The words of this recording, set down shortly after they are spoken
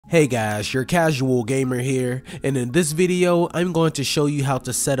Hey guys, your casual gamer here, and in this video I'm going to show you how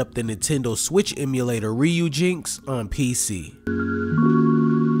to set up the Nintendo Switch emulator Ryujinx on PC.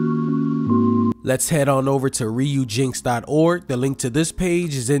 Let's head on over to ryujinx.org. The link to this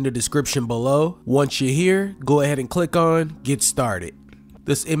page is in the description below. Once you're here, go ahead and click on Get Started.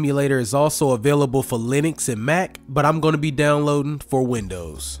 This emulator is also available for Linux and Mac, but I'm going to be downloading for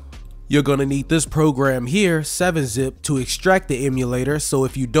Windows. You're going to need this program here, 7-zip, to extract the emulator, so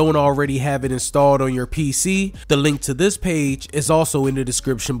if you don't already have it installed on your PC, the link to this page is also in the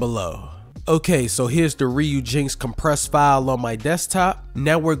description below. Okay, so here's the Ryujinx compressed file on my desktop.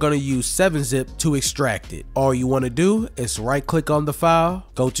 Now we're going to use 7-zip to extract it. All you want to do is right click on the file,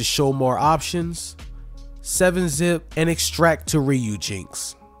 go to show more options, 7-zip, and extract to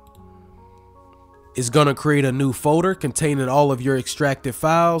Ryujinx. It's going to create a new folder containing all of your extracted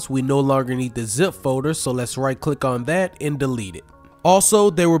files. We no longer need the zip folder, so let's right click on that and delete it. Also,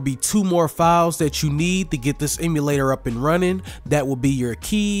 there will be 2 more files that you need to get this emulator up and running. That will be your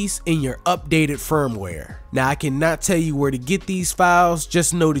keys and your updated firmware. Now, I cannot tell you where to get these files.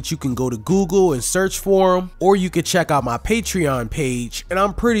 Just know that you can go to Google and search for them, or you can check out my Patreon page, and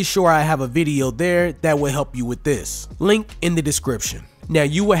I'm pretty sure I have a video there that will help you with this. Link in the description. Now,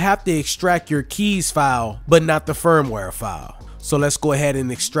 you will have to extract your keys file, but not the firmware file. So let's go ahead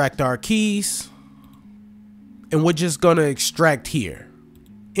and extract our keys. And we're just gonna extract here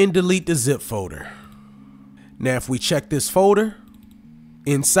and delete the zip folder. Now, if we check this folder,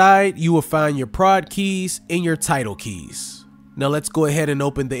 inside you will find your prod keys and your title keys. Now let's go ahead and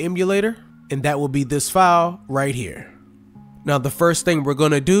open the emulator, and that will be this file right here. Now, the first thing we're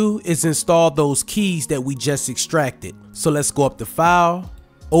gonna do is install those keys that we just extracted. So let's go up to File,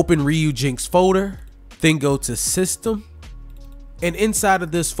 open Ryujinx folder, then go to System. And inside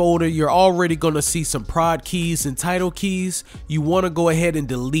of this folder, you're already gonna see some prod keys and title keys. You wanna go ahead and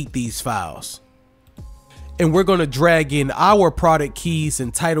delete these files. And we're gonna drag in our product keys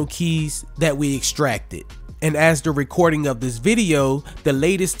and title keys that we extracted. And as the recording of this video, the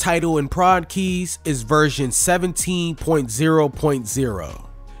latest title and prod keys is version 17.0.0.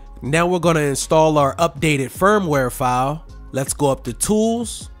 Now we're going to install our updated firmware file. Let's go up to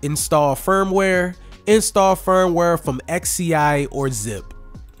Tools, Install Firmware from XCI or Zip.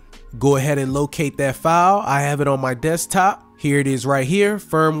 Go ahead and locate that file. I have it on my desktop. Here it is right here,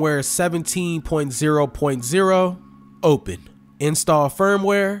 firmware 17.0.0. Open. Install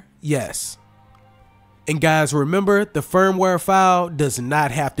firmware, yes. And guys, remember, the firmware file does not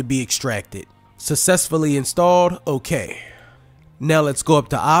have to be extracted. Successfully installed, okay. Now let's go up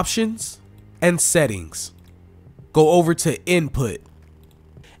to Options and Settings. Go over to Input.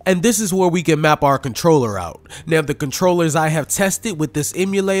 And this is where we can map our controller out. Now, the controllers I have tested with this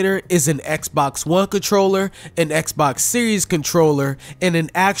emulator is an Xbox One controller, an Xbox Series controller, and an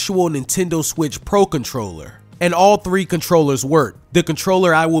actual Nintendo Switch Pro controller. And all 3 controllers work. The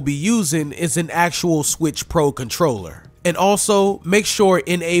controller I will be using is an actual Switch Pro controller. And also, make sure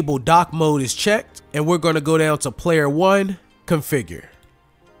Enable Dock Mode is checked, and we're going to go down to Player 1, Configure.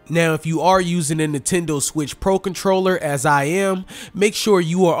 Now, if you are using a Nintendo Switch Pro controller, as I am, make sure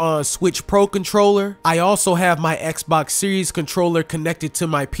you are on Switch Pro controller. I also have my Xbox Series controller connected to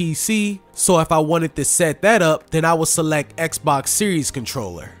my PC, so if I wanted to set that up, then I will select Xbox Series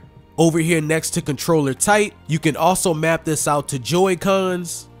controller. Over here next to controller type, you can also map this out to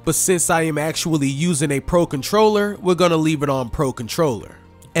Joy-Cons, but since I am actually using a Pro controller, we're gonna leave it on Pro controller.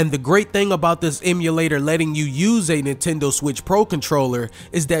 And the great thing about this emulator letting you use a Nintendo Switch Pro controller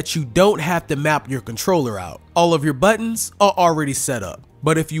is that you don't have to map your controller out. All of your buttons are already set up.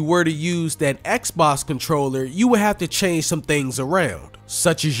 But if you were to use that Xbox controller, you would have to change some things around,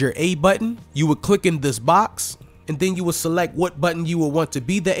 such as your A button. You would click in this box, and then you will select what button you will want to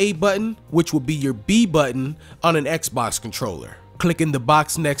be the A button, which will be your B button on an Xbox controller. Click in the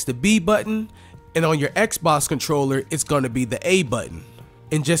box next to B button, and on your Xbox controller, it's going to be the A button.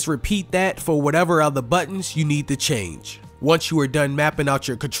 And just repeat that for whatever other buttons you need to change. Once you are done mapping out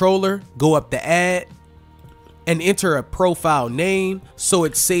your controller, go up to Add, and enter a profile name so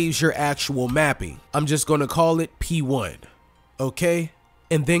it saves your actual mapping. I'm just going to call it P1, okay?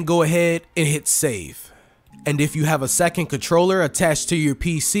 And then go ahead and hit Save. And if you have a second controller attached to your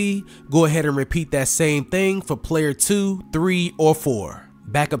PC, go ahead and repeat that same thing for player 2, 3, or 4.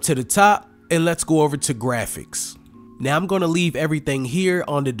 Back up to the top, and let's go over to Graphics. Now I'm going to leave everything here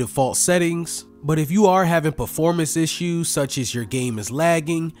on the default settings, but if you are having performance issues such as your game is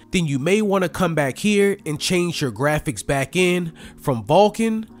lagging, then you may want to come back here and change your graphics back in from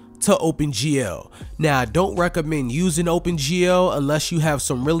Vulkan to OpenGL. Now, I don't recommend using OpenGL unless you have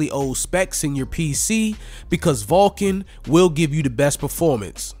some really old specs in your PC, because Vulkan will give you the best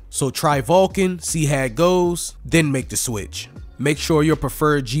performance. So try Vulkan, see how it goes, then make the switch. Make sure your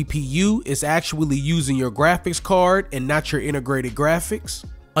preferred GPU is actually using your graphics card and not your integrated graphics.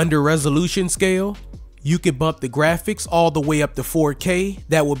 Under resolution scale, you can bump the graphics all the way up to 4K,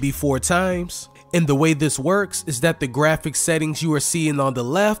 that would be 4 times. And the way this works is that the graphics settings you are seeing on the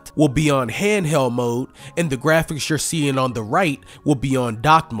left will be on handheld mode, and the graphics you're seeing on the right will be on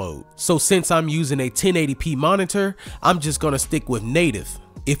docked mode. So since I'm using a 1080p monitor, I'm just gonna stick with native.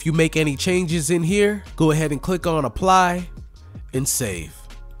 If you make any changes in here, go ahead and click on apply and save.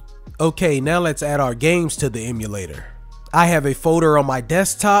 Okay, now let's add our games to the emulator. I have a folder on my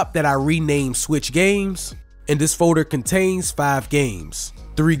desktop that I renamed Switch Games, and this folder contains 5 games.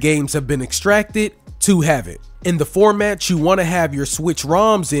 3 games have been extracted, 2 haven't. And the format you want to have your Switch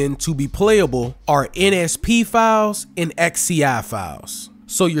ROMs in to be playable are NSP files and XCI files.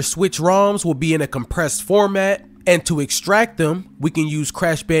 So your Switch ROMs will be in a compressed format, and to extract them, we can use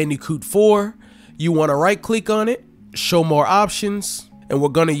Crash Bandicoot 4. You want to right click on it, show more options, and we're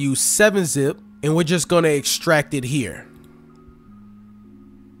going to use 7-zip, and we're just going to extract it here.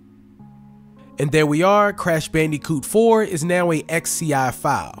 And there we are, Crash Bandicoot 4 is now a XCI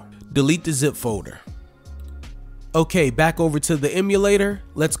file. Delete the zip folder. Okay, back over to the emulator.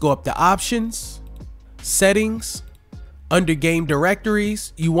 Let's go up to Options, Settings. Under Game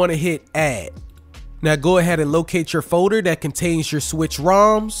Directories, you want to hit Add. Now go ahead and locate your folder that contains your Switch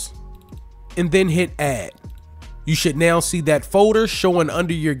ROMs, and then hit Add. You should now see that folder showing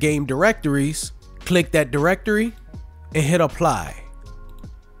under your Game Directories. Click that directory and hit Apply,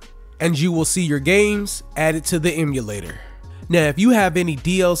 and you will see your games added to the emulator. Now, if you have any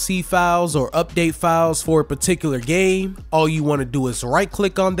DLC files or update files for a particular game, all you want to do is right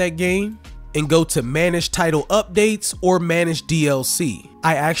click on that game and go to Manage Title Updates or Manage DLC.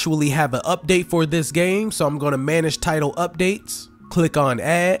 I actually have an update for this game, so I'm going to Manage Title Updates, click on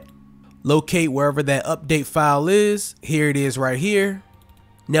Add, locate wherever that update file is. Here it is right here.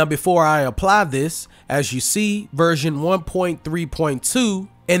 Now before I apply this, as you see, version 1.3.2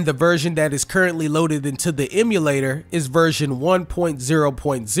 and the version that is currently loaded into the emulator is version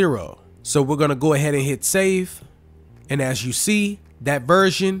 1.0.0. So we're going to go ahead and hit save, and as you see, that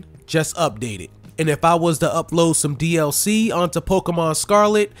version just updated. And if I was to upload some DLC onto Pokemon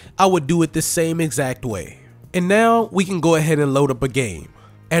Scarlet, I would do it the same exact way. And now we can go ahead and load up a game.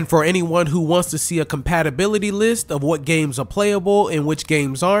 And for anyone who wants to see a compatibility list of what games are playable and which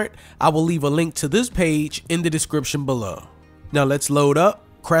games aren't, I will leave a link to this page in the description below. Now let's load up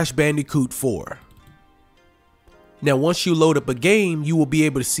Crash Bandicoot 4. Now once you load up a game, you will be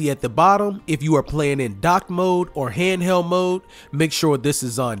able to see at the bottom if you are playing in docked mode or handheld mode. Make sure this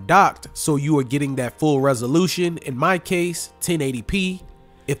is on docked so you are getting that full resolution, in my case 1080p.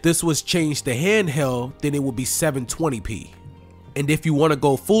 If this was changed to handheld, then it would be 720p. And if you want to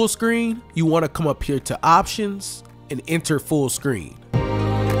go full screen, you want to come up here to Options and enter full screen.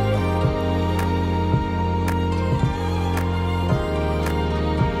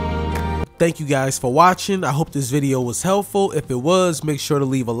 Thank you guys for watching. I hope this video was helpful. If it was, make sure to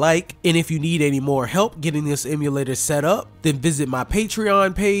leave a like. And if you need any more help getting this emulator set up, then visit my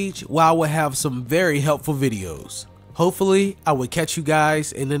Patreon page where I will have some very helpful videos. Hopefully, I will catch you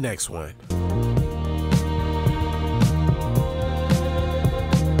guys in the next one.